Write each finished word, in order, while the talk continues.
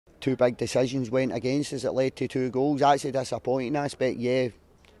two big decisions went against us that led to 2 goals. That's a disappointing aspect. Yeah,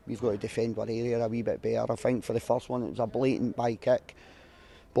 we've got to defend our area a wee bit better. I think for the first one it was a blatant by kick.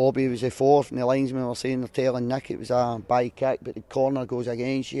 Bobby was the fourth and the linesmen were saying they're telling Nick it was a by kick, but the corner goes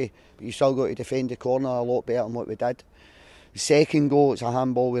against you, but you still got to defend the corner a lot better than what we did. The second goal, it's a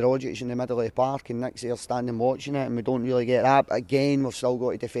handball with Rogic in the middle of the park and Nick's there standing watching it and we don't really get that. But again, we've still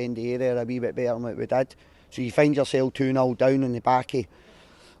got to defend the area a wee bit better than what we did. So you find yourself 2-0 down in the backy.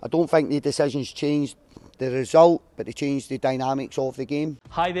 I don't think the decisions changed the result, but they changed the dynamics of the game.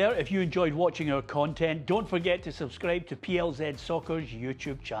 Hi there, if you enjoyed watching our content, don't forget to subscribe to PLZ Soccer's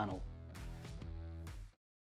YouTube channel.